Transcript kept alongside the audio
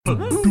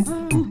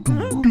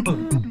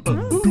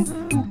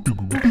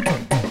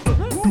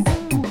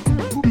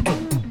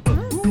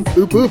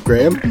Oop oop,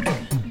 Graham.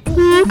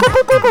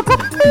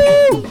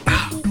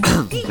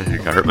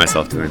 I hurt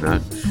myself doing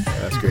that.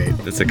 That's great.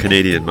 It's a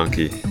Canadian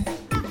monkey.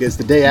 It's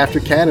the day after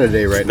Canada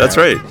Day right now. That's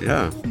right,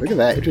 yeah. Look at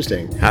that,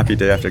 interesting. Happy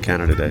day after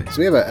Canada Day. So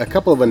we have a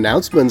couple of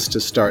announcements to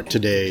start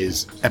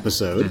today's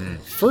episode.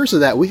 First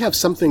of that, we have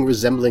something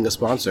resembling a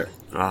sponsor.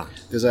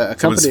 There's a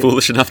Someone's company.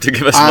 foolish enough to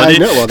give us money? I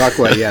know, well, not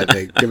quite yet.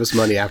 They give us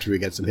money after we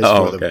get some history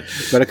with them.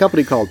 But a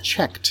company called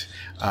Checked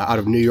out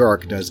of New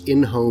York does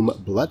in-home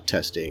blood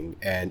testing.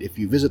 And if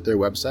you visit their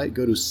website,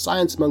 go to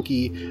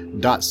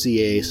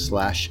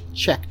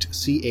sciencemonkey.ca/checked,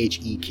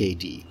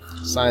 C-H-E-K-D.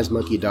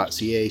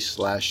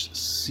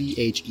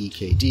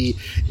 sciencemonkey.ca/CHEKD.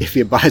 If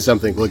you buy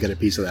something, we'll get a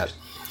piece of that.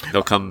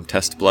 They'll come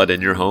test blood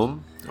in your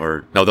home?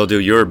 Or no, they'll do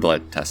your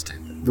blood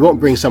testing. They won't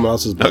bring someone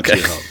else's blood to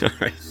your home. All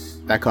right.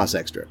 That costs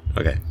extra.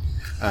 Okay.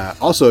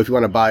 Also, if you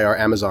want to buy our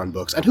Amazon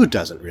books, and who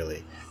doesn't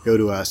really, go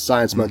to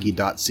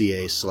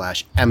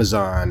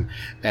sciencemonkey.ca/Amazon,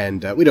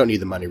 and we don't need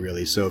the money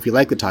really. So if you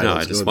like the titles, No,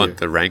 I just want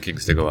the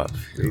rankings to go up.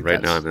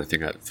 Right now, I'm I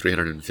think at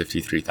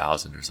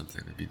 353,000 or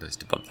something. It'd be nice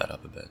to bump that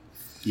up a bit.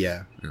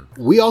 Yeah.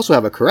 We also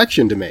have a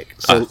correction to make.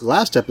 So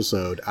last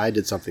episode, I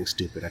did something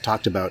stupid. I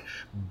talked about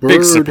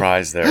Big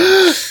surprise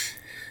there.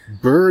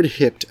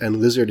 bird-hipped and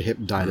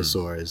lizard-hipped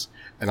dinosaurs.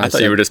 And I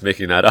thought you were just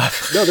making that up.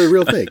 No, they're a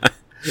real thing.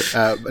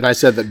 And I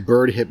said that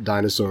bird-hipped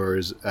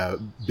dinosaurs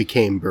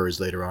became birds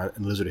later on,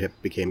 and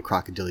lizard-hipped became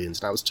crocodilians.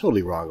 And I was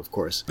totally wrong, of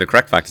course. The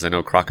correct fact is I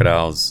know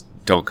crocodiles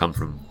don't come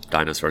from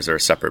dinosaurs. They're a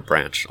separate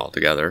branch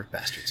altogether.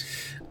 Bastards.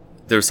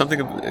 There was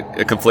something,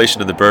 a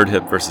conflation of the bird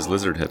hip versus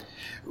lizard hip.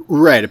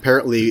 Right.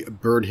 Apparently,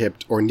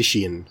 bird-hipped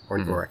Ornithian,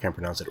 or I can't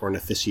pronounce it,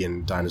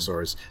 Ornithischian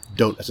dinosaurs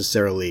don't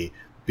necessarily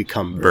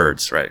become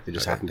birds. Right. They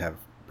just happen to have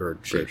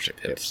bird-shaped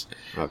hips.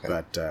 Okay.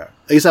 But at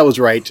least I was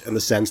right in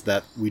the sense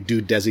that we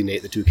do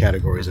designate the two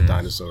categories of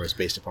dinosaurs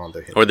based upon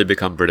their hips. Or they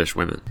become British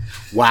women.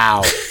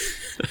 Wow.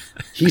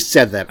 He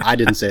said that. I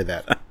didn't say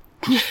that.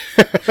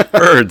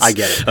 Birds. I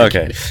get it.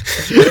 Okay.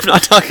 I'm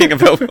not talking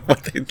about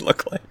what they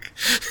look like.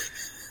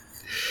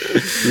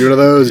 You're one of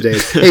those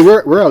days. Hey,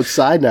 we're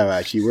outside now,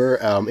 actually. We're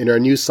in our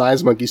new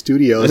Science Monkey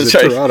studios in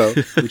Toronto,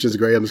 which is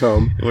Graham's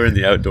home. We're in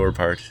the outdoor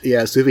part.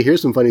 Yeah, so if you hear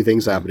some funny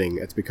things happening,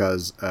 it's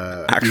because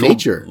Actual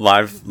nature.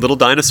 Live little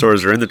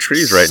dinosaurs are in the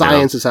trees right now.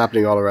 Science is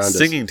happening all around us.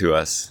 Singing to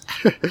us.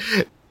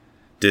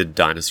 Did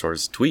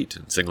dinosaurs tweet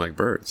and sing like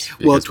birds?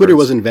 Well, Twitter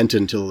was invented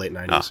until the late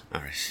 90s.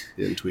 All right.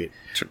 They didn't tweet.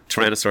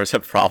 Tyrannosaurs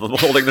have a problem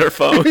holding their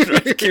phone.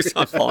 It keeps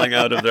on falling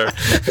out of their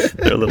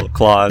little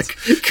claws.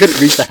 Couldn't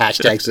reach the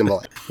hashtag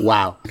symbol.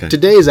 Wow. Okay.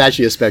 Today is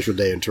actually a special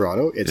day in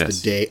Toronto. It's the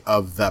day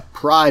of the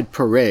Pride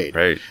Parade.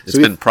 Right. It's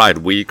been Pride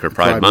Week or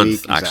Pride Month,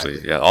 Week, actually.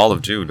 Exactly. Yeah, all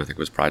of June, I think,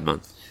 was Pride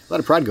Month. A lot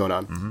of pride going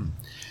on.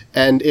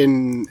 And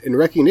in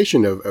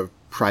recognition of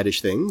pride-ish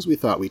things, we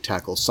thought we'd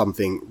tackle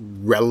something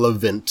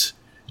relevant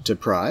to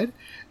pride.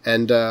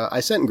 And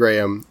I sent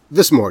Graham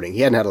this morning,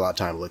 he hadn't had a lot of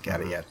time to look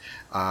at it yet,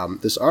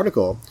 this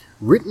article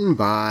written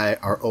by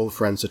our old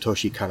friend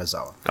Satoshi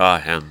Kanazawa.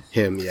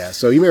 Him, yeah.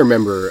 So you may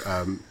remember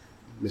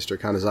Mr.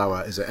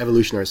 Kanazawa is an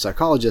evolutionary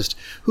psychologist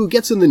who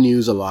gets in the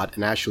news a lot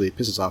and actually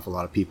pisses off a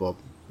lot of people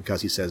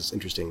because he says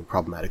interesting,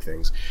 problematic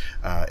things.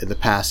 In the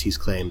past, he's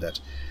claimed that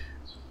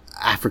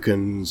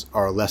Africans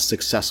are less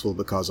successful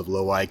because of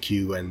low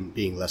IQ and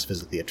being less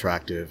physically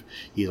attractive.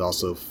 He's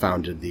also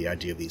founded the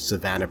idea of the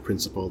Savannah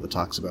principle that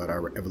talks about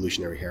our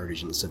evolutionary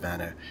heritage in the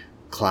Savannah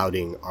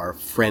clouding our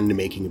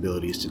friend-making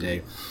abilities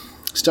today.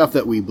 Stuff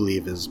that we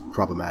believe is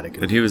problematic.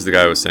 And he was the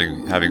guy who was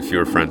saying having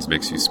fewer friends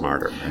makes you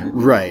smarter,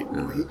 right?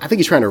 I think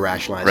he's trying to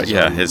rationalize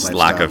his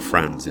lack of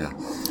friends,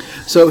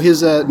 So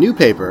his new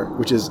paper,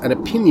 which is an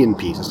opinion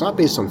piece, it's not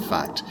based on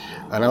fact,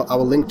 and I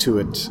will link to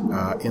it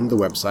in the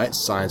website,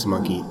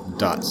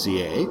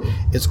 sciencemonkey.ca.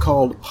 It's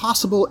called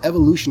Possible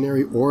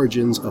Evolutionary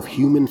Origins of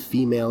Human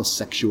Female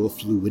Sexual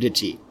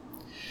Fluidity.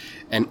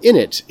 And in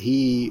it,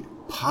 he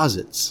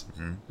posits,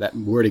 that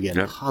word again,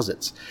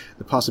 posits,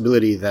 the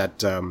possibility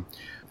that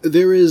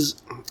there is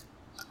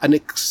an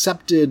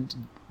accepted,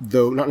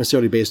 though not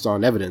necessarily based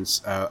on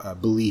evidence, a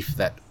belief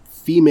that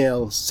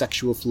female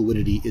sexual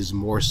fluidity is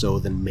more so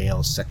than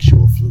male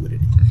sexual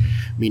fluidity,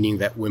 meaning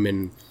that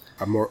women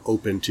are more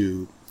open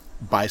to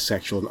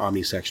bisexual and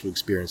omnisexual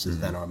experiences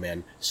than are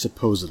men,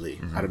 supposedly.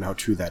 I don't know how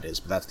true that is,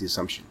 but that's the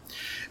assumption.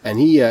 And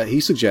he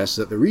suggests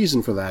that the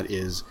reason for that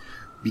is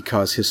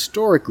because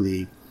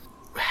historically,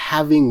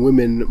 having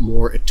women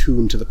more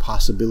attuned to the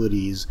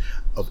possibilities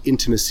of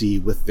intimacy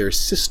with their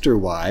sister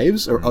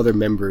wives or other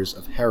members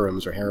of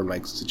harems or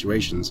harem-like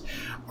situations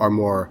are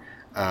more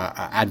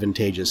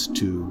advantageous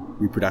to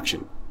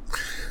reproduction.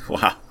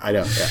 Wow. I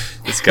know, yeah.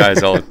 This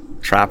guy's all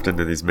trapped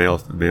into these male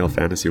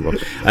fantasy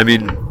world. I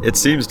mean, it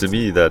seems to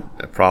me that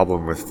a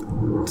problem with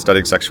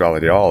studying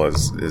sexuality at all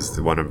is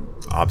the one of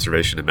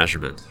observation and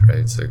measurement,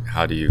 right? So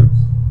how do you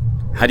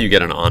how do you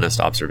get an honest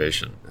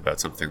observation about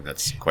something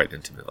that's quite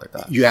intimate like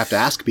that? You have to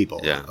ask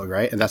people, Yeah.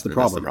 right? And that's the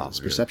problem. It's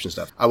perception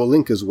stuff. I will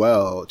link as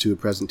well to a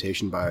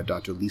presentation by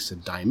Dr. Lisa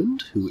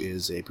Diamond, who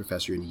is a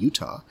professor in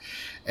Utah,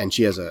 and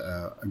she has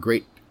a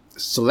great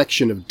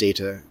selection of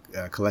data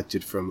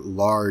collected from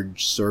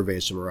large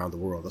surveys from around the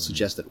world that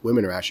suggests that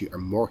women are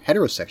more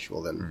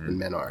heterosexual than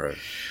men are. Right.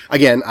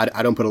 Again,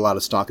 I don't put a lot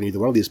of stock in either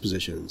one of these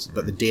positions,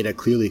 but the data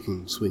clearly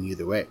can swing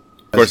either way.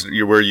 Of course,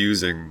 you were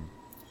using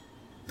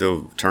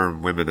the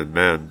term women and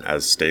men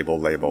as stable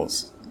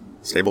labels.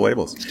 Stable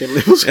labels? Stable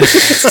labels?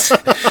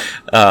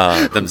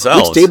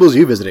 Themselves. Which stables are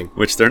you visiting?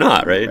 Which they're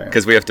not, right?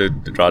 Because we have to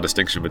draw a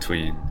distinction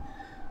between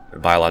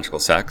biological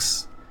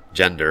sex,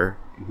 gender,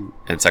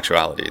 and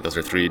sexuality. Those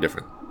are three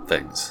different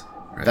things.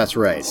 Right? That's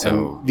right.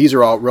 So and these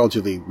are all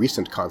relatively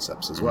recent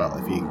concepts as well.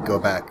 If you go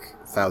back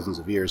thousands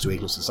of years to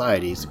ancient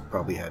societies,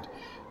 probably had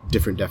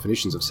different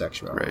definitions of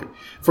sexuality. Right.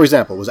 For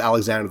example, was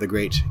Alexander the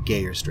Great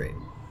gay or straight?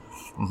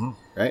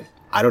 Right?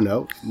 I don't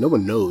know. No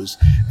one knows.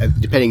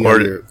 Depending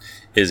on your...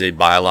 is a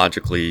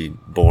biologically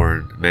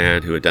born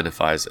man who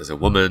identifies as a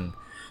woman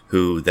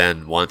who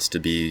then wants to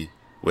be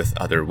with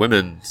other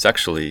women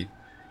sexually,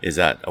 is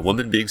that a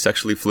woman being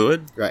sexually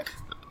fluid? Right.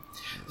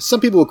 Some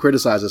people will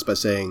criticize us by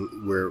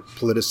saying we're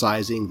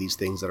politicizing these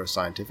things that are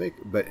scientific,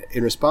 but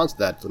in response to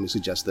that, let me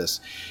suggest this.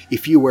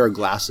 If you wear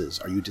glasses,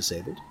 are you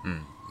disabled?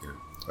 Yeah.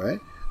 All right?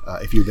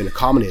 If you've been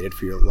accommodated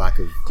for your lack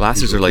of...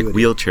 Glasses are like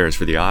wheelchairs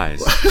for the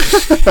eyes.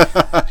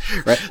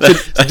 Right?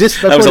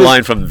 That was a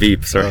line from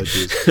Veep, sorry.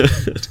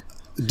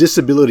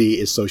 Disability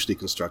is socially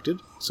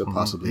constructed, so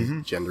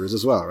possibly gender is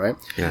as well, right?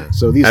 Yeah.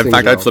 So these in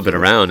fact, I'd flip it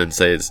around and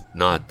say it's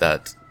not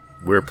that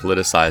we're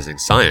politicizing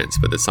science,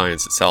 but the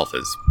science itself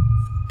is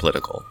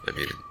political. I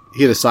mean, you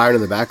hear the siren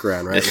in the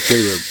background, right? I'm sure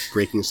you're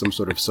breaking some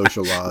sort of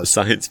social laws. The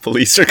science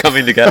police are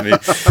coming to get me.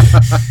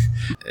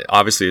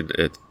 Obviously,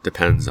 it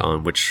depends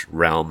on which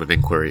realm of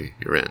inquiry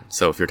you're in.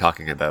 So if you're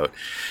talking about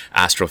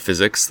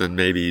astrophysics, then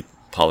maybe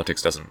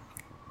politics doesn't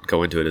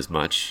go into it as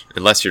much,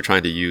 unless you're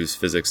trying to use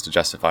physics to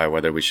justify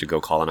whether we should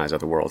go colonize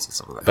other worlds and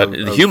something like that. But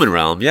in the human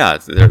realm, yeah,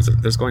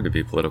 there's going to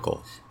be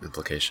political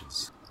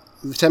implications.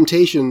 The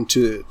temptation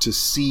to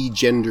see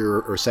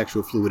gender or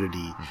sexual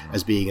fluidity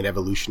as being an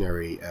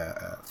evolutionary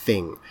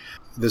thing.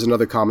 There's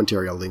another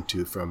commentary I'll link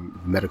to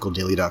from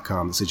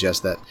medicaldaily.com that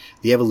suggests that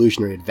the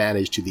evolutionary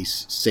advantage to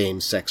these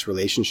same-sex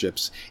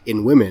relationships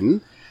in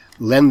women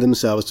lend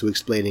themselves to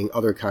explaining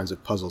other kinds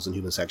of puzzles in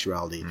human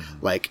sexuality,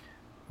 like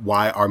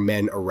why are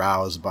men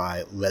aroused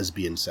by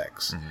lesbian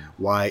sex?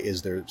 Why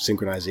is there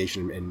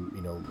synchronization in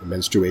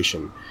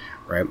menstruation?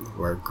 Right,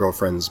 where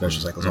girlfriends'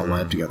 menstrual cycles all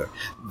line up together.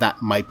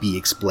 That might be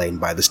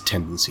explained by this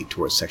tendency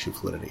towards sexual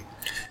fluidity,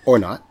 or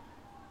not.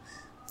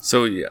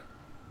 So, yeah,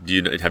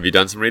 have you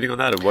done some reading on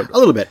that, or what? A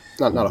little bit,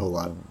 not a whole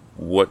lot.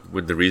 What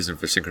would the reason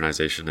for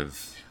synchronization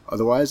of?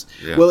 Otherwise,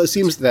 Yeah. Well, it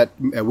seems that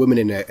women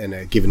in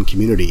a given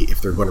community,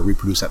 if they're going to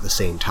reproduce at the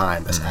same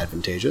time, that's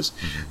advantageous.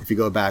 If you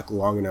go back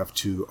long enough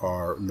to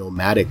our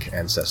nomadic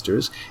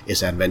ancestors,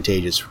 it's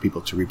advantageous for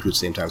people to reproduce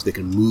at the same time, so they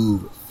can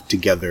move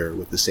together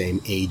with the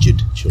same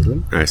aged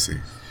children. I see.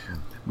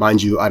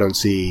 Mind you, I don't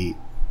see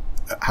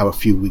how a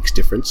few weeks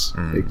difference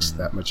makes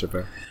that much of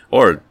a...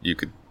 Or you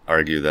could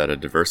argue that a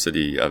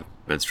diversity of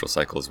menstrual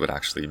cycles would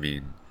actually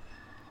mean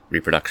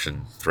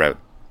reproduction throughout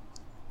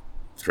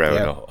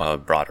a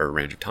broader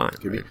range of time.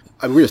 Right?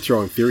 I mean, we're just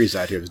throwing theories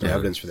out here. There's no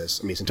evidence for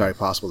this. I mean, it's entirely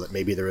possible that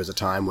maybe there was a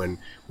time when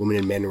women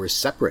and men were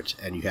separate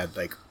and you had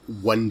like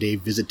one-day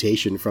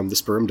visitation from the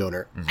sperm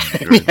donor.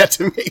 And he had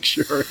to make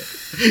sure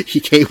he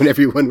came when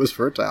everyone was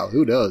fertile.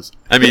 Who knows?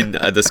 I mean,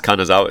 this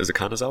Kanazawa, is it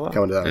Kanazawa?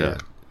 Kanazawa, yeah.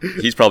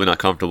 He's probably not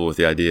comfortable with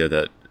the idea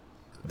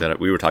that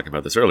we were talking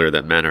about this earlier,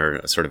 that men are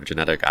a sort of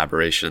genetic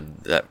aberration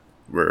that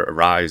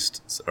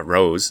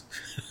arose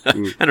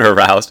and are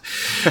aroused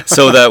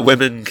so that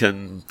women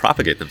can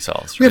propagate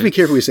themselves. We have to be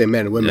careful when we say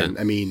men and women.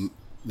 Yeah. I mean,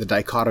 the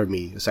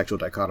sexual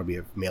dichotomy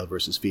of male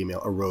versus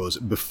female arose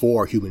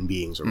before human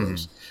beings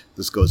arose.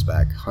 This goes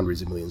back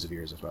hundreds of millions of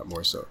years, if not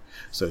more so.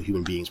 So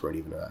human beings weren't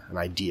even an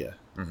idea.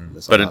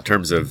 But in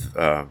terms of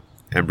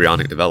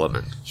embryonic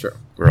development, sure,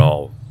 we're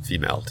all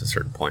female to a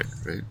certain point,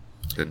 right?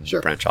 And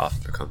branch off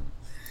and become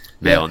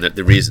male. And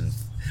the reason...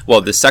 Well,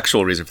 the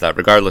sexual reason for that,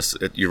 regardless,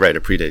 you're right,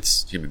 it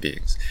predates human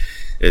beings,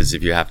 is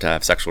if you have to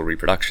have sexual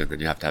reproduction, then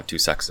you have to have two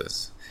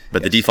sexes.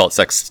 But the default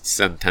sex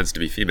tends to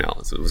be female,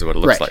 is what it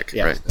looks like,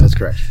 yes, right? That's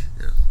correct.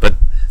 Yeah. But,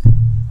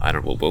 I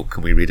don't know, what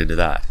can we read into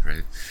that,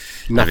 right?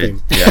 Nothing. I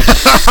mean, yeah.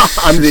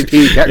 I'm the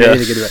opinion, can't read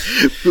anything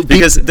into it.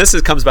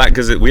 Because comes back,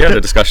 because we had a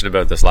discussion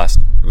about this last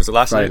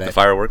night, the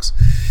fireworks?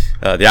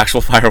 The actual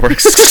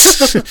fireworks,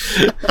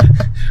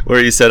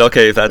 where you said,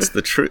 okay, if that's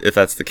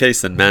the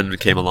case, then men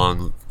came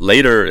along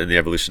later in the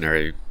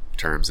evolutionary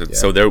terms, and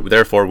so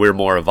therefore we're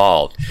more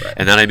evolved. Right.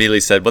 And then I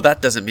immediately said, well,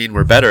 that doesn't mean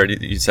we're better.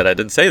 And you said I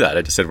didn't say that.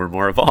 I just said we're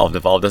more evolved.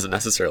 Evolved doesn't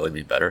necessarily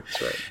mean better.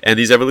 Right. And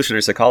these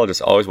evolutionary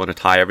psychologists always want to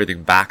tie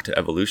everything back to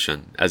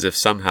evolution, as if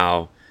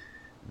somehow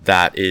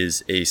that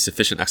is a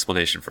sufficient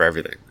explanation for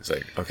everything. It's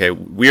like, okay,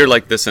 we're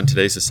like this in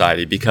today's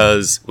society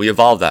because we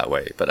evolved that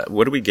way. But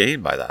what do we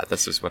gain by that?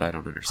 That's just what I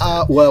don't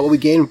understand. Well, what we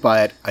gain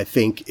by it, I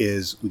think,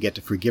 is we get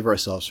to forgive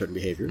ourselves certain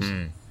behaviors.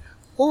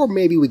 Or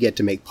maybe we get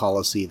to make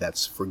policy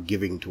that's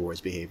forgiving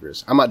towards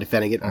behaviors. I'm not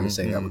defending it. I'm just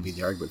saying that would be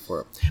the argument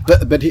for it.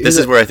 But this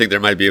is where I think there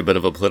might be a bit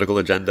of a political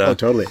agenda. Oh,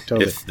 totally.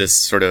 If this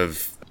sort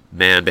of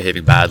man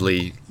behaving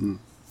badly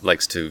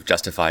likes to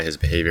justify his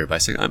behavior by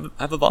saying,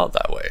 I've evolved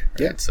that way. Right?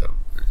 Yeah. So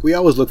we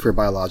always look for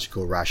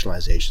biological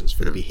rationalizations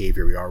for the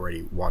behavior we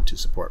already want to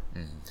support.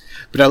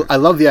 But I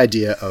love the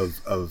idea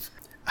of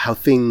how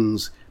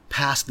things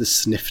pass the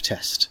sniff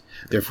test.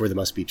 Therefore, they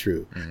must be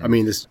true. I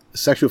mean, this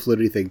sexual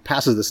fluidity thing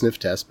passes the sniff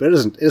test, but it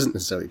isn't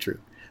necessarily true.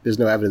 There's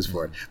no evidence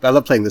for it. But I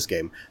love playing this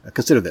game.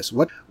 Consider this.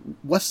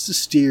 What's the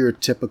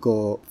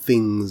stereotypical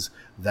things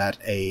that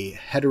a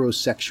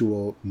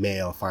heterosexual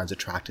male finds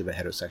attractive in a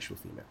heterosexual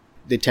female?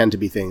 They tend to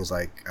be things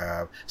like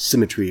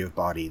symmetry of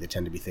body. They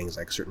tend to be things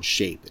like certain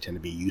shape. They tend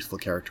to be youthful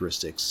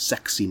characteristics,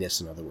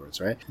 sexiness, in other words,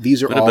 right?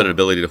 These are all an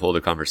ability to hold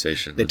a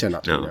conversation. They tend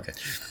not to. No, No. okay.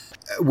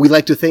 We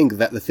like to think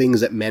that the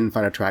things that men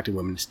find attractive in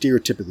women,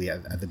 stereotypically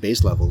at the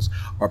base levels,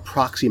 are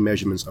proxy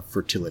measurements of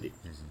fertility.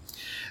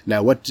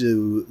 Now, what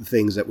do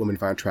things that women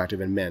find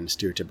attractive in men,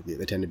 stereotypically?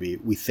 They tend to be,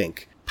 we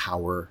think,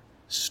 power,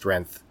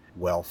 strength,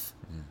 wealth,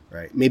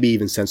 right? Maybe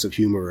even sense of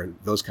humor, and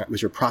those kind,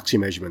 which are proxy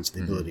measurements of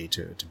the ability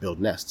to build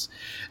nests.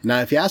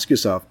 Now, if you ask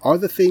yourself, are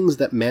the things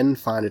that men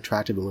find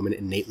attractive in women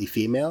innately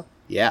female?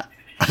 Yeah.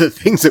 Are the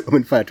things that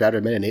women find attractive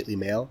in men innately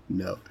male?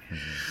 No.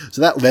 So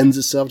that lends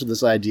itself to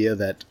this idea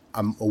that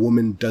a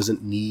woman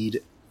doesn't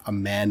need a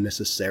man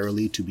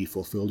necessarily to be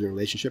fulfilled in a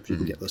relationship. You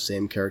can get those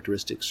same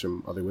characteristics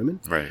from other women.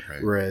 Right.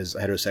 Whereas a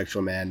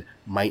heterosexual man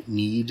might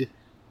need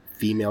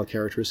female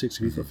characteristics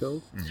to be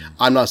fulfilled.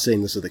 I'm not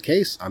saying this is the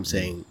case. I'm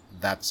saying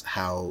that's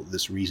how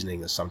this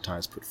reasoning is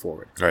sometimes put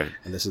forward. Right.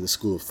 And this is the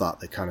school of thought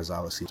that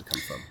Kanazawa seems to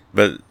come from.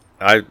 But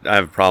I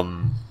have a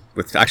problem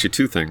with actually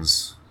two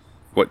things.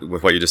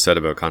 With what you just said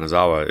about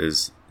Kanazawa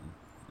is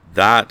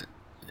that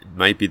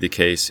might be the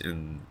case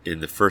in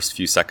the first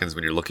few seconds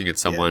when you're looking at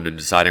someone and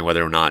deciding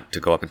whether or not to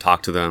go up and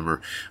talk to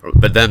them,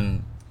 but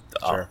then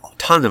a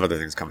ton of other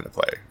things come into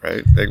play,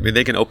 right?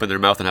 They can open their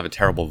mouth and have a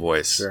terrible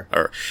voice.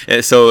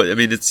 So, I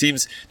mean, it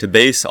seems to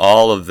base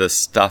all of this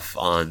stuff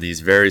on these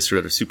very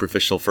sort of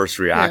superficial first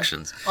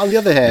reactions. On the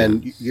other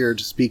hand, you're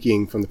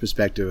speaking from the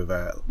perspective of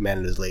a man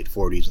in his late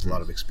 40s with a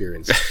lot of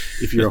experience.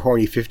 If you're a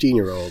horny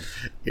 15-year-old,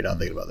 you're not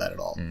thinking about that at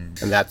all. And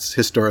that's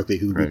historically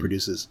who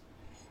reproduces.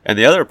 And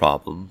the other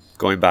problem,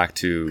 going back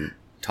to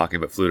talking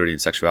about fluidity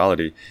and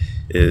sexuality,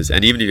 is,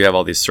 and even if you have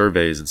all these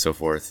surveys and so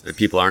forth, and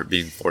people aren't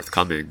being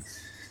forthcoming,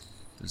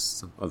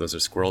 those are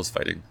squirrels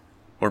fighting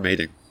or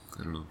mating.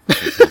 I don't know.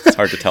 It's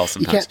hard to tell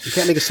sometimes. You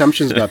can't make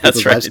assumptions about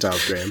people's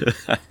lifestyles,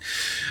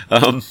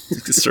 Graham.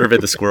 Survey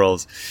the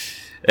squirrels.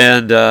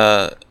 And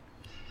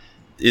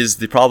is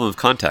the problem of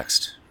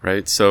context,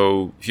 right?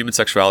 So human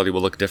sexuality will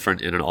look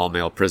different in an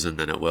all-male prison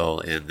than it will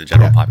in the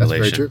general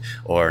population,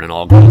 or in an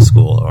all-girls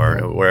school, or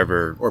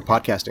wherever. Or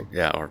podcasting.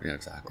 Yeah,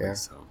 exactly. Yeah.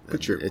 So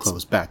put your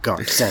clothes back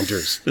on,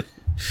 Sanders.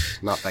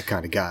 Not that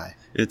kind of guy.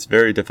 It's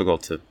very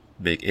difficult to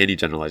make any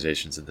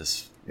generalizations in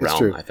this realm,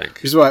 true. I think.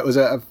 Which is why it was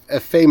a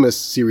famous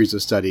series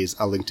of studies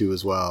I'll link to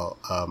as well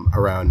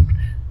around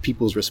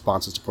people's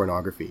responses to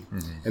pornography.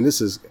 And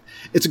it's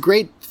a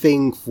great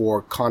thing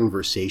for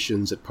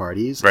conversations at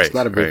parties. It's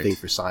not a great thing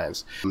for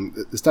science.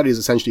 The studies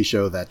essentially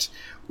show that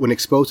when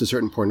exposed to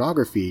certain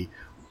pornography,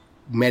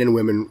 men and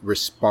women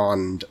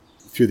respond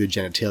through their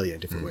genitalia in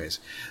different ways.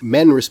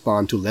 Men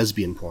respond to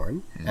lesbian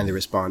porn, and they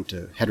respond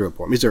to hetero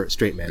porn. These are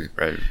straight men.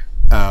 Right.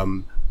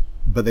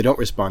 But they don't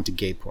respond to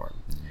gay porn.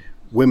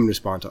 Women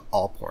respond to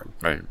all porn.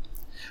 Right.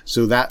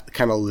 So that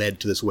kind of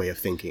led to this way of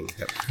thinking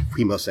that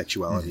female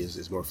sexuality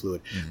is more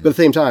fluid. But at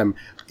the same time,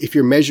 if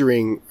you're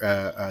measuring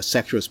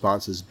sexual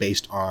responses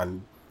based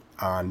on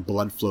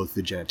blood flow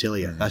through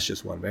genitalia, that's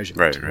just one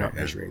measurement. You're not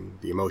measuring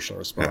the emotional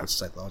response,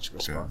 psychological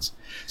response.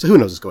 So who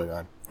knows what's going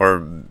on?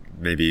 Or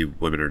maybe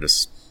women are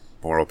just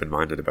more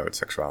open-minded about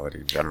sexuality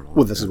in general.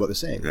 Well, this is what they're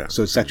saying. Yeah.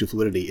 So sexual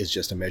fluidity is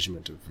just a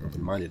measurement of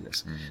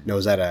open-mindedness. Now,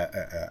 is that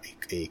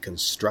a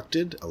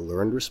constructed, a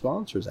learned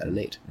response, or is that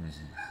innate?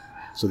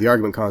 So the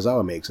argument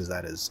Kanazawa makes is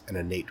that is an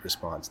innate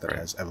response that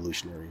has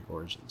evolutionary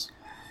origins.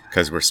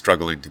 Because we're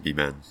struggling to be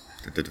men,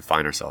 to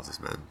define ourselves as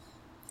men.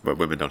 But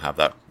women don't have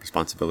that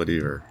responsibility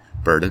or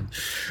burden.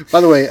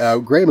 By the way,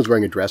 Graham is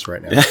wearing a dress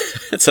right now.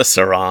 It's a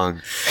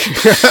sarong.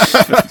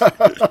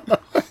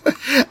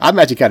 I'm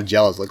actually kind of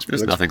jealous.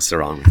 There's nothing so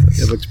wrong with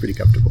this. It looks pretty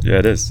comfortable. Yeah,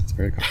 it is. It's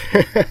very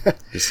comfortable.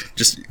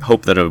 just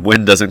hope that a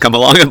wind doesn't come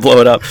along and blow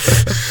it up.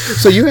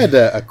 So you had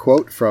a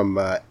quote from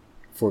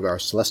for our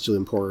Celestial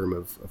Emporium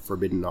of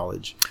Forbidden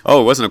Knowledge.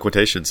 Oh, it wasn't a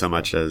quotation so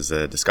much as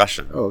a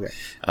discussion. Oh,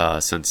 okay.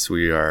 Since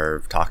we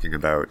are talking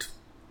about,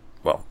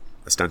 well,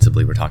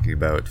 ostensibly we're talking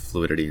about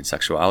fluidity and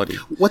sexuality.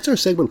 What's our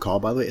segment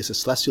called, by the way? It's a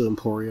Celestial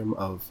Emporium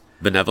of...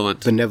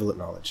 Benevolent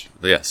knowledge.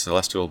 Yes,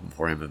 Celestial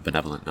Emporium of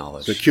Benevolent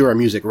Knowledge. So cue our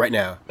music right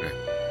now. Right.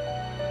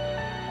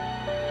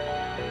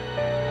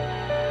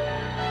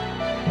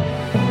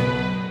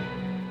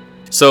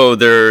 So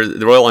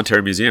the Royal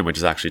Ontario Museum, which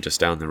is actually just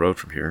down the road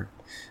from here,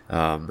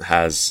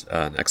 has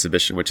an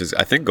exhibition which is,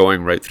 I think,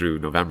 going right through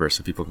November,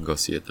 so people can go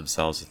see it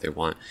themselves if they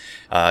want.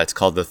 It's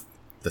called the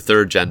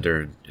Third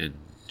Gender in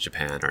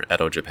Japan, or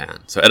Edo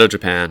Japan. So Edo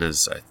Japan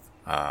is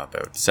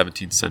about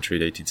 17th century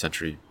to 18th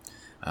century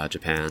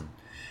Japan.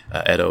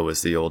 Edo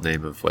is the old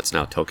name of what's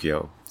now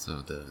Tokyo, so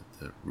the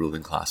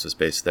ruling class was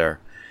based there.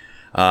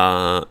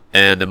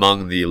 And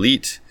among the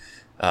elite,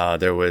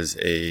 there was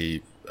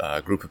a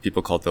group of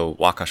people called the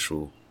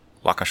Wakashu.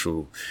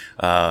 Wakashu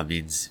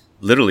means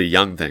literally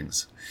young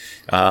things.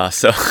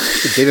 So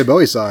David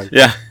Bowie song.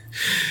 Yeah.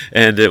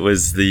 And it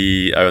was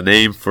the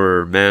name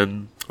for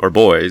men or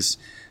boys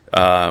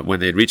when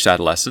they'd reached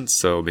adolescence,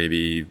 so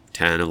maybe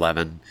 10,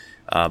 11,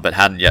 but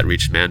hadn't yet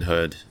reached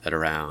manhood at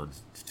around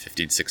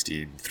 15,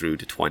 16 through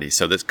to 20.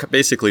 So that's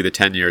basically the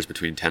 10 years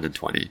between 10 and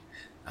 20.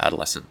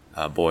 Adolescent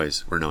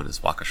boys were known as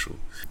wakashu.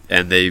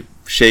 And they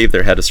shaved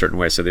their head a certain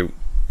way, so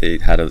they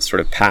had a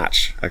sort of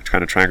patch, a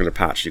kind of triangular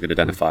patch. You could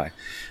identify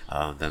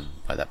them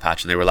by that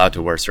patch, and they were allowed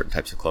to wear certain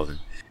types of clothing.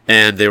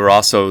 And they were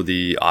also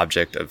the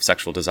object of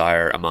sexual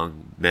desire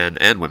among men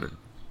and women,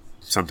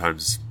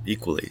 sometimes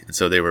equally. And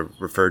so they were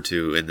referred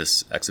to in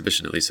this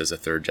exhibition, at least, as a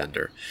third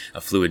gender,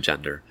 a fluid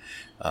gender.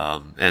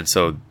 And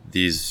so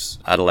these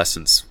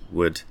adolescents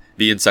would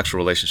be in sexual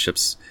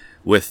relationships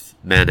with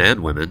men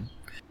and women.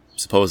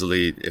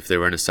 Supposedly, if they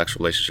were in a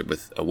sexual relationship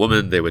with a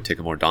woman, they would take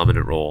a more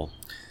dominant role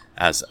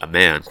as a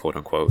man, quote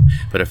unquote.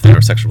 But if they were in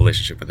a sexual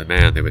relationship with a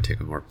man, they would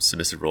take a more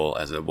submissive role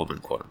as a woman,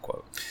 quote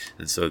unquote.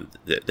 And so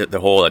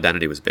the whole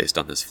identity was based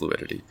on this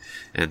fluidity.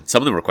 And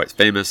some of them were quite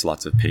famous,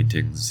 lots of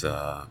paintings,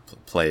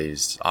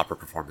 plays, opera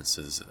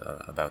performances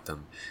about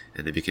them.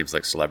 And they became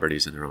like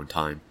celebrities in their own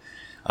time.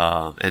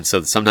 And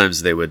so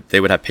sometimes they would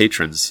have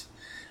patrons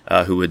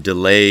who would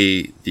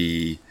delay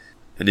the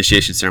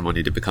initiation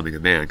ceremony to becoming a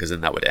man, because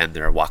then that would end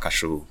their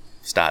wakashu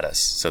status.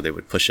 So they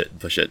would push it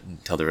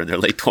until they were in their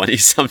late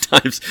 20s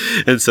sometimes.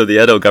 And so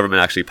the Edo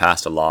government actually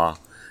passed a law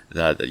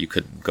that you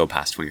couldn't go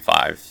past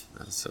 25,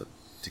 so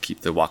to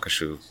keep the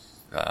wakashu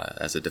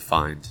as a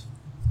defined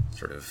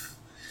sort of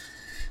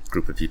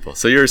group of people.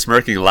 So you're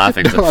smirking and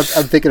laughing. No,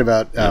 I'm thinking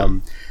about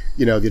the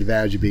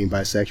advantage of being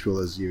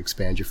bisexual is you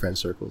expand your friend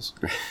circles.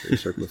 Your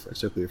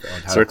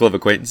circle of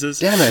acquaintances.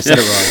 Damn it, I said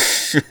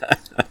it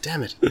wrong.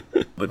 Damn it.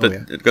 But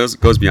it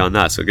goes beyond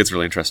that, so it gets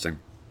really interesting.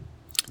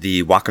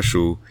 The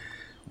wakashu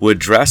would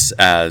dress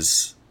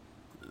as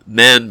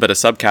men, but a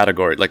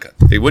subcategory, like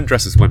they wouldn't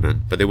dress as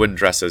women, but they wouldn't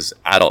dress as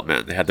adult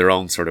men. They had their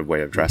own sort of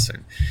way of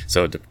dressing.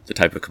 So the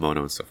type of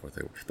kimono and so forth.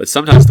 But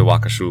sometimes the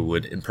wakashu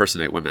would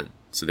impersonate women,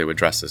 so they would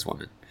dress as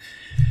women.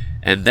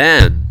 And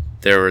then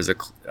there was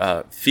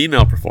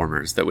female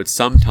performers that would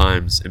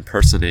sometimes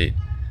impersonate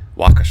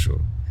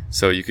wakashu.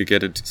 So you could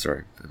get into,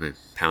 sorry, I'm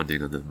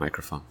pounding on the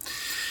microphone.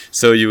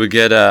 So you would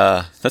get,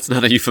 that's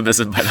not a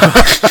euphemism, by the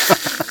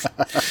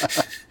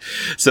way.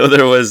 So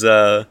there was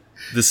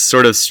this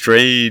sort of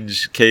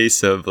strange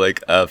case of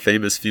like a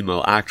famous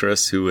female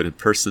actress who would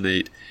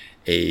impersonate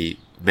a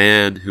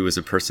man who was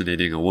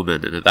impersonating a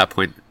woman. And at that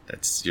point,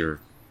 it's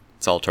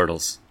all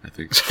turtles, I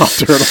think. It's all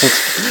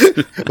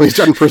turtles. When you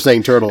start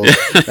impersonating turtles,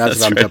 that's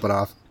what I'm jumping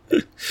off.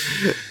 I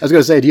was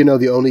going to say, do you know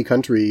the only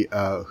country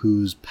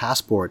whose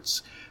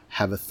passports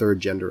have a third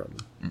gender on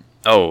them?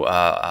 Oh,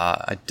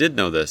 I did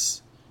know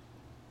this.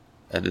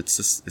 And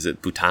is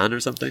it Bhutan or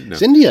something? No.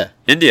 It's India.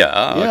 India.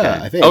 Oh, yeah,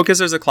 okay. I think. Oh, because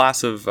there's a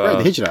class of...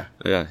 right, the hijra.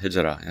 Yeah,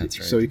 hijra. Yeah, that's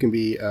right. So you can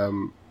be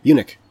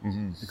eunuch.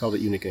 Mm-hmm. They call it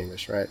eunuch in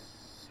English, right?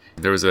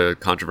 There was a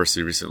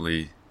controversy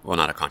recently. Well,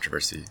 not a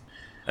controversy.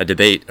 A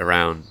debate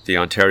around the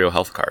Ontario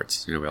health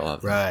cards. We all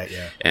have them. Right,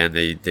 yeah. And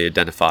they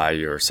identify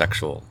your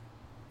sexual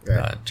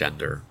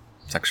gender.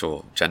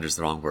 Sexual gender is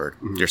the wrong word.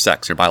 Mm-hmm. Your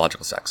sex, your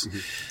biological sex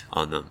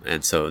on them.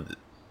 And so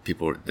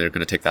people, they're going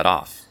to take that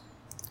off.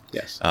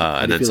 Yes.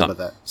 How do you feel about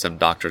that? Some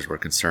doctors were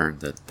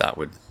concerned that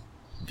would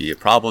be a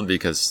problem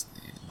because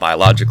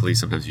biologically,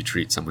 sometimes you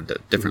treat someone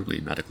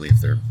differently medically if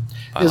they're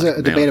There's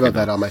a debate about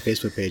that on my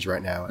Facebook page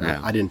right now.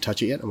 I didn't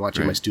touch it yet. I'm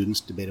watching my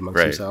students debate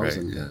amongst themselves,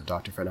 and a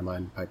doctor friend of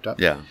mine piped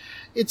up. Yeah.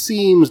 It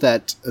seems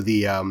that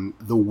the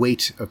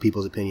weight of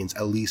people's opinions,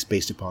 at least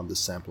based upon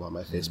this sample on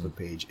my Facebook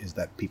page, is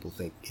that people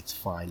think it's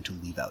fine to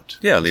leave out.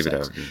 Yeah, leave it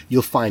out. Yeah.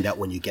 You'll find out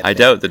when you get there. I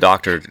doubt the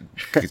doctor,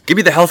 give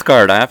me the health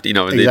card. I have to,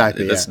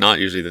 exactly, that's not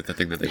usually the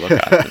thing that they look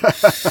at.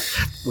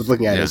 What's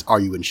looking at is,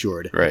 are you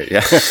insured? Right,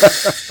 yeah.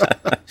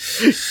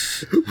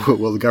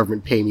 Will the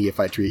government pay me if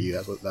I treat you?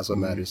 That's what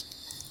matters.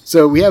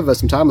 So we have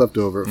some time left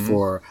over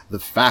for the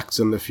Facts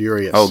and the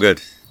Furious. Oh,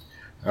 good.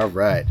 All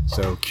right.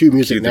 So cue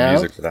music now. Cue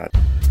the music for that.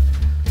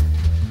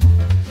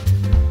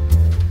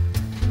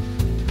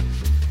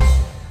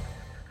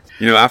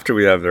 After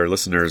we have our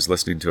listeners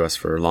listening to us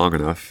for long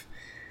enough,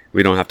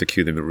 we don't have to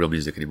cue them with real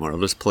music anymore.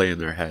 It'll just play in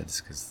their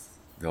heads because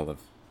they'll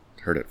have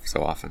heard it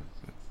so often.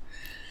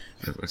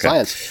 Okay.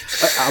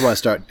 Science. I want to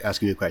start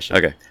asking you a question.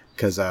 Okay.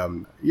 Because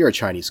you're a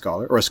Chinese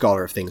scholar, or a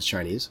scholar of things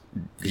Chinese.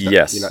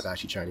 Yes. You're not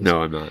actually Chinese.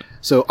 No, I'm not.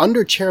 So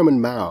under Chairman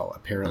Mao,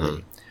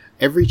 apparently,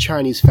 every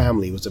Chinese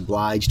family was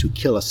obliged to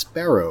kill a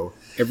sparrow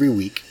every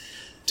week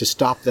to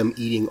stop them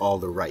eating all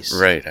the rice.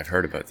 Right, I've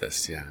heard about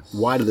this, yeah.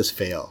 Why did this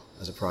fail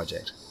as a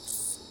project?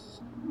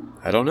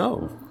 I don't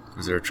know.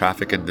 Was there a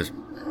traffic in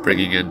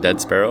bringing in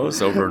dead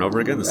sparrows over and over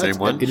again, the same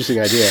one? Interesting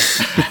idea.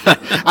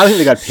 I don't think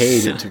they got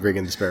paid to bring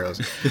in the sparrows.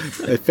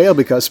 It failed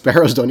because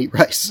sparrows don't eat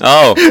rice.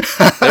 Oh,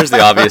 there's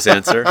the obvious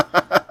answer.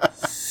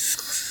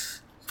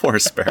 Poor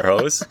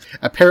sparrows.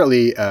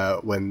 Apparently,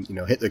 when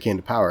Hitler came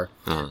to power,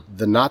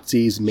 the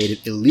Nazis made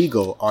it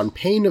illegal on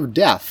pain of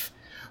death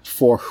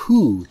for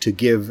who to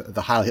give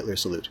the Heil Hitler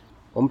salute.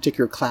 One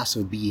particular class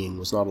of being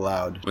was not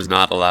allowed. Was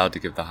not allowed to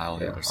give the Heil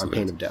Hitler salute. On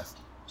pain of death.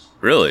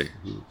 Really?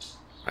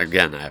 Mm-hmm.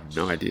 Again, I have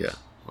no idea.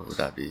 What would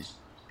that be?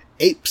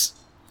 Apes.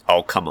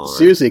 Oh, come on.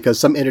 Seriously, because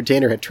some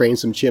entertainer had trained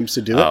some chimps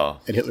to do it,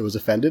 and Hitler was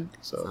offended.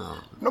 So,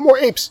 no more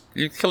apes.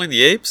 You're killing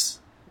the apes?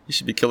 You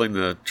should be killing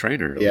the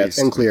trainer. At least. It's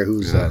unclear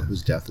whose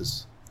death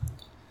is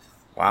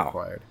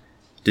required.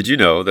 Did you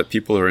know that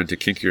people who are into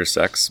kinkier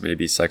sex may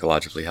be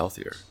psychologically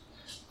healthier?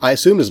 I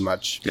assumed as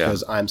much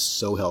because I'm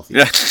so healthy.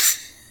 Yeah.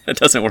 It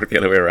doesn't work the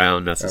other way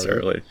around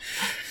necessarily.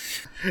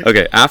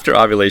 Okay, after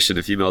ovulation,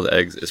 a female's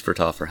eggs is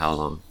fertile for how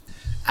long?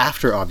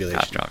 After ovulation?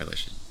 After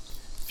ovulation.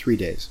 3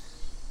 days.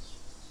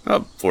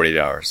 Oh, 48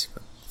 hours.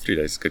 3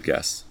 days, good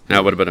guess.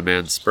 Now, what about a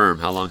man's sperm?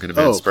 How long can a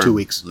man's sperm 2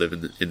 weeks. live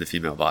in the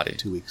female body?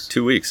 2 weeks.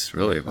 2 weeks,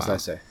 really? Wow. What did I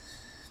say?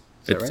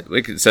 Is that right?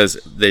 Like it says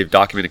they've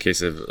documented a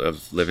case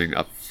of living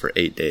up for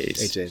 8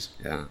 days. 8 days.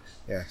 Yeah.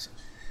 Yeah.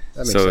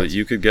 That makes so sense.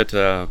 you could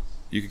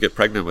get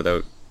pregnant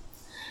without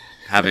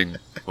having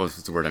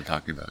what's the word I'm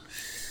talking about?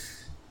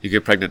 You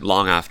get pregnant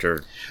long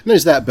after. Not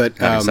just that, but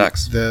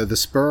sex. The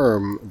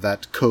sperm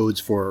that codes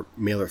for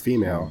male or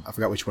female, I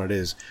forgot which one it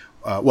is.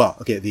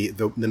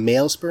 The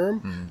male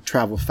sperm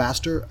travel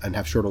faster and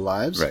have shorter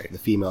lives. Right. The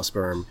female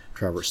sperm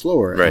travel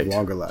slower and have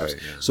longer lives.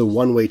 Right, yeah. So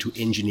one way to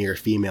engineer a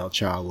female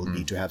child will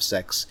be to have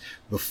sex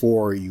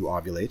before you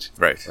ovulate.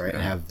 Right. Right.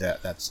 And have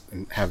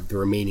the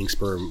remaining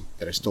sperm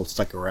that are still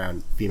stuck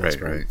around female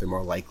sperm. Right. They're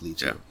more likely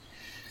to. Yeah.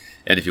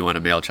 And if you want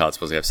a male child,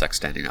 suppose they have sex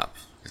standing up.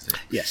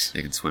 Yes.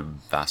 They can swim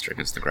faster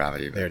against the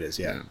gravity. There it is.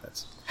 Yeah.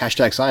 That's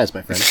hashtag science,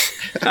 my friend.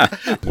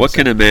 What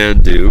can a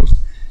man do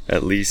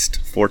at least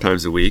 4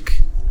 times a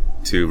week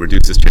to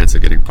reduce his chance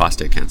of getting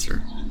prostate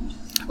cancer?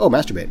 Oh,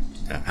 masturbate.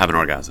 Yeah, have an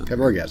orgasm. Have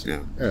an orgasm.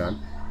 Yeah. Right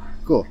on.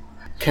 Cool.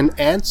 Can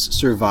ants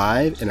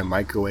survive in a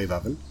microwave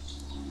oven?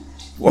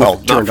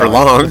 Well, not for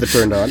long. With it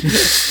turned on.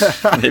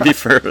 Maybe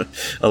for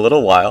a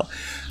little while.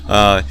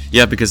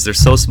 Yeah, because they're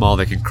so small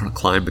they can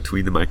climb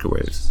between the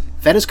microwaves.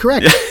 That is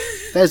correct.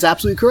 That is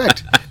absolutely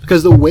correct.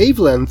 Because the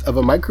wavelength of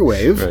a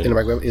microwave in a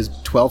microwave is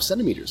 12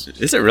 centimeters.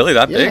 Is it really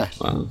that big?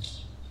 Wow.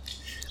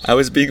 I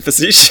was being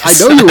facetious. I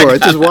know you were.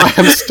 This is why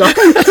I'm stuck.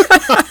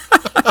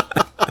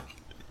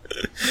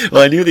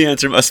 Well, I knew the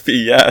answer must be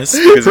yes.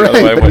 Because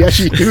right, but you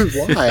actually knew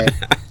why.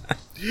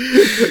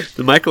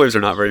 The microwaves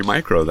are not very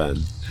micro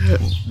then.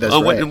 That's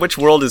right. In which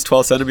world is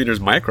 12 centimeters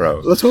micro?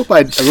 Let's hope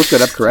I looked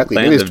that up correctly.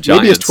 Maybe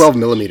it's 12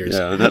 millimeters.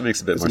 Yeah, that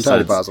makes a bit more sense. It's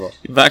entirely possible.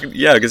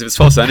 Because if it's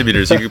 12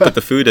 centimeters, you could put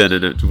the food in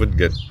and it wouldn't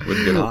get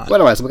hot. What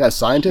am I, some kind of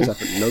scientist? I have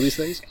to know these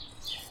things?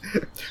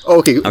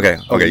 Okay, you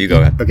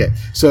go ahead. Okay,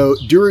 so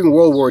during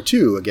World War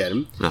II,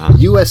 again,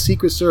 U.S.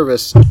 Secret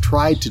Service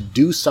tried to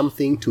do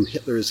something to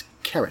Hitler's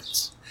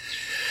carrots.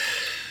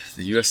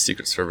 The U.S.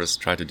 Secret Service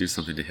tried to do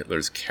something to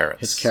Hitler's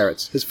carrots. His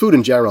carrots. His food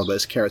in general, but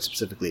his carrots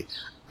specifically.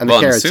 And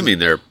I'm assuming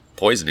they're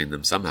poisoning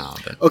them somehow.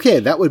 But okay,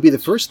 that would be the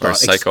first thought. Or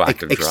a psychoactive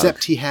drug.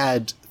 Except he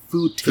had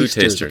food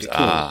tasters.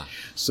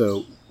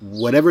 So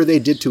whatever they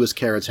did to his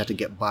carrots had to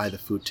get by the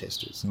food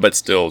tasters. But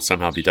still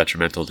somehow be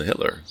detrimental to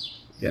Hitler.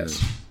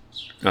 Yes.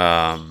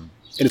 And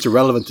it's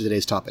irrelevant to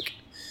today's topic.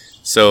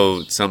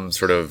 So some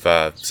sort of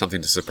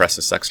something to suppress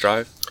his sex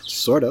drive?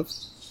 Sort of.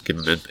 Give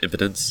him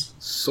impotence?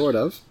 Sort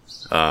of.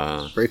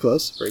 Very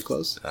close. Very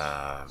close.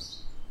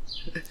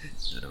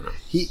 I don't know.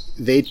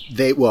 They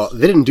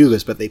didn't do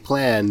this, but they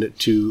planned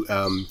to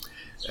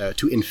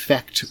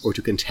infect or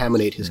to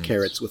contaminate his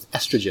carrots with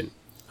estrogen.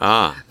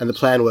 And the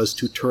plan was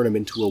to turn him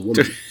into a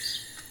woman.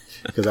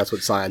 Because that's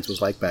what science was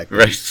like back then.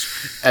 Right.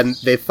 And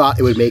they thought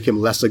it would make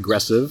him less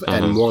aggressive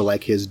and more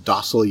like his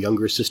docile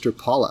younger sister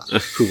Paula,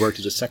 who worked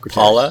as a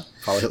secretary. Paula?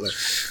 Paula Hitler.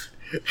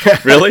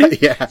 Really?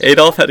 Yeah.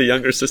 Adolf had a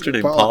younger sister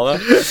named Paula?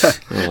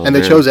 And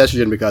they chose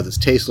estrogen because it's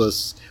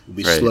tasteless, would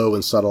be slow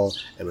and subtle,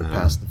 and would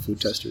pass the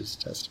food testers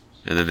test.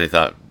 And then they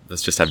thought,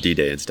 let's just have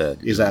D-Day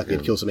instead. Exactly,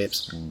 and kill some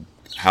apes.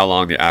 How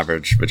long the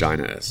average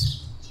vagina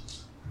is?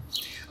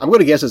 I'm going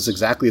to guess it's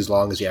exactly as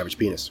long as the average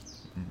penis,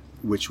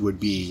 which would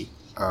be,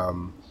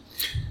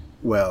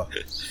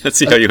 Let's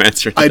see how you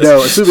answer this. I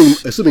know,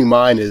 assuming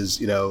mine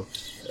is,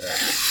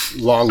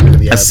 longer than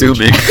the average.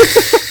 Assuming.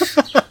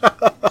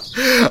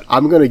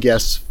 I'm going to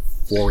guess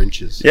 4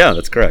 inches. Yeah,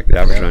 that's correct. The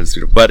average vagina is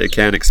suitable. But it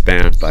can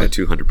expand by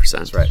 200%.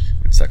 That's right.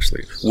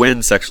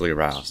 When sexually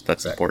aroused.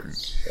 That's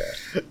important.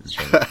 Yeah.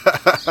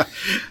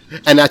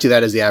 And actually,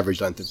 that is the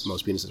average length of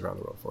most penises around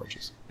the world, 4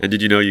 inches. And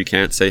did you know you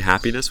can't say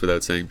happiness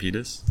without saying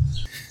penis?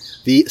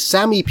 The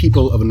Sami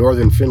people of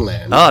northern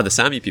Finland. The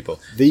Sami people.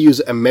 They use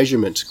a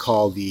measurement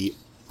called the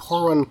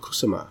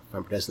Poronkusuma, if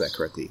I'm pronouncing that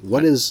correctly.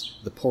 What is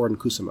the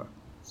Poronkusuma?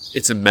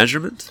 It's a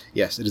measurement?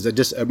 Yes, it is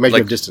a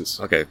measure of distance.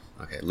 Okay.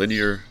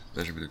 Linear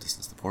measurement of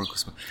distance.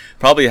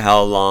 Probably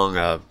how long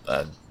a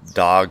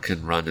dog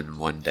can run in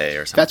one day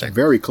or something. That's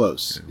very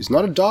close. Yeah. It's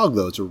not a dog,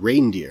 though. It's a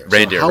reindeer.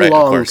 Reindeer, so how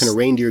long can a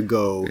reindeer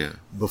go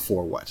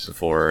before what?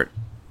 Before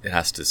it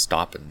has to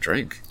stop and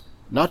drink.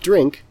 Not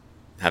drink.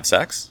 Have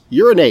sex?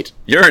 Urinate.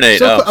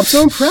 I'm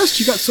so impressed.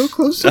 You got so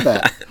close to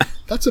that.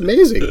 That's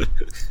amazing.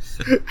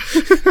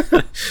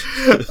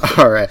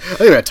 All right. I think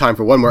we have time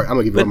for one more. I'm going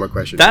to give you one more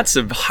question. That's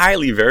a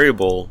highly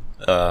variable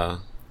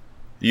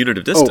unit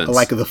of distance. Oh,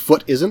 like the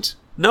foot isn't?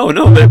 No.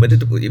 But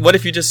what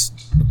if you just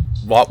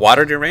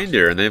watered your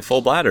reindeer and they have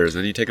full bladders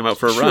and you take them out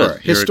for a run?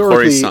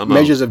 Historically,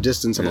 measures of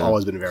distance have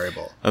always been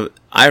variable.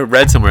 I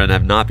read somewhere and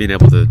have not been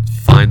able to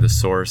find the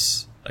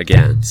source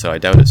again, so I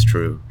doubt it's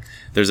true.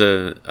 There's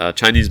a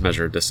Chinese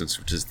measure of distance,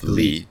 which is the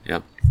li.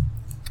 Yep.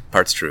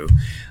 Part's true.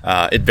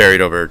 It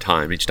varied over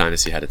time. Each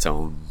dynasty had its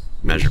own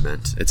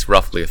measurement. It's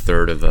roughly a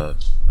third of a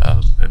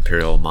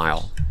imperial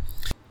mile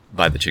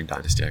by the Qing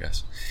dynasty, I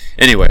guess.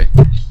 Anyway,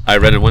 I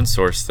read in one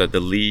source that the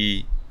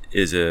li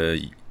is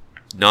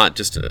not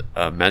just a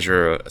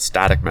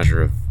static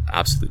measure of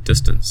absolute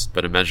distance,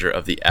 but a measure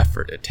of the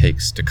effort it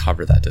takes to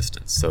cover that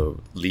distance.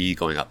 So li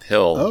going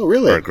uphill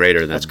or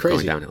greater than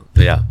going downhill.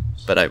 Yeah,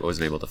 but I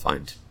wasn't able to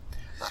find.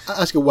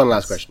 I'll ask you one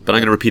last question. But I'm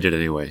going to repeat it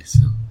anyway, so.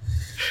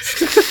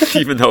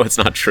 Even though it's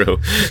not true.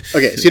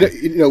 Okay, so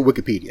you know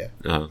Wikipedia.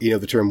 Uh-huh. You know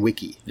the term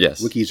wiki.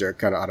 Yes. Wikis are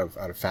kind of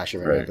out of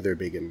fashion right now, but they're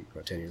big in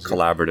 10 years ago.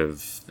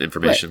 Collaborative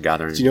information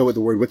gathering. Do you know what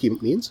the word wiki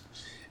means?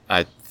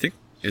 I think,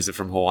 is it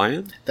from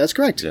Hawaiian? That's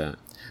correct. Yeah.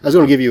 I was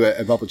going to give you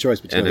a multiple choice,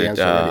 but you know the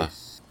answer already.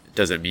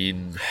 Does it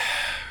mean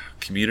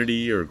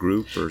community or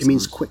group or something? It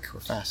means quick or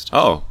fast.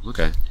 Oh,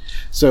 okay.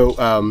 So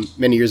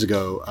many years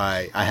ago,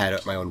 I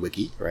had my own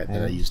wiki, right,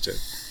 that I used to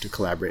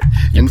collaborate.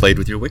 You played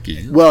with your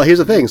wiki. Well, here's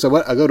the thing. So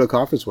I go to a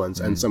conference once,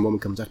 and some woman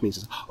comes up to me and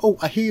says, "Oh,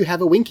 I hear you have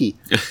a winky."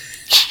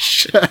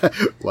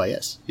 Well,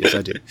 yes,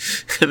 I do.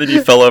 And then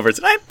you fell over and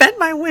said, "I bent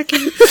my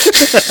wiki."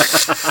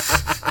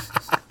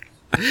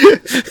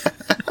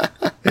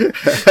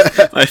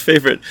 my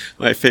favorite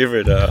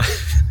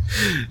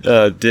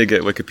dig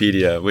at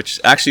Wikipedia, which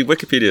actually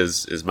Wikipedia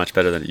is much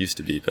better than it used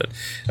to be, but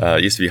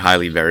it used to be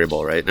highly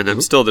variable, right? And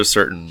I'm still, there's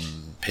certain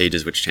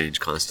pages which change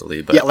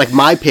constantly. But yeah, like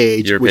my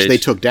page, which they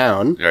took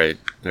down. Right,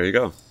 there you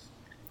go.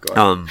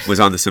 Was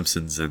on The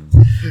Simpsons,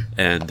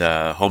 and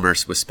Homer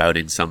was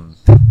spouting some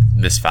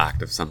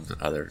misfact of some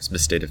other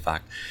misstated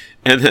fact.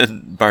 And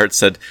then Bart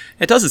said,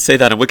 "It doesn't say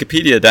that on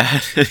Wikipedia,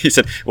 Dad." And he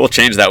said, "We'll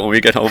change that when we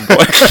get home,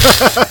 boy."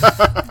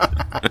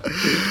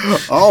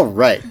 All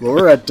right. Well,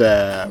 we're at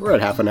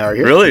half an hour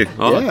here. Really?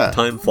 Oh, yeah.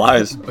 Time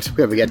flies.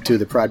 We have to get to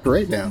the Pride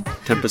Parade now.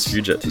 Tempest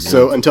Fugit.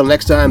 So until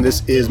next time,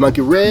 this is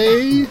Monkey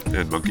Ray.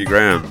 And Monkey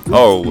Graham.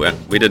 Oh, and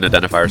we didn't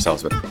identify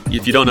ourselves, but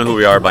if you don't know who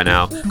we are by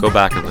now, go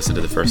back and listen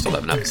to the first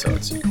 11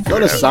 episodes. Go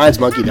to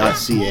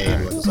sciencemonkey.ca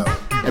and look us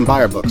up. And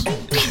buy our books.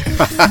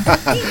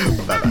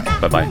 Bye-bye.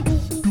 Bye-bye.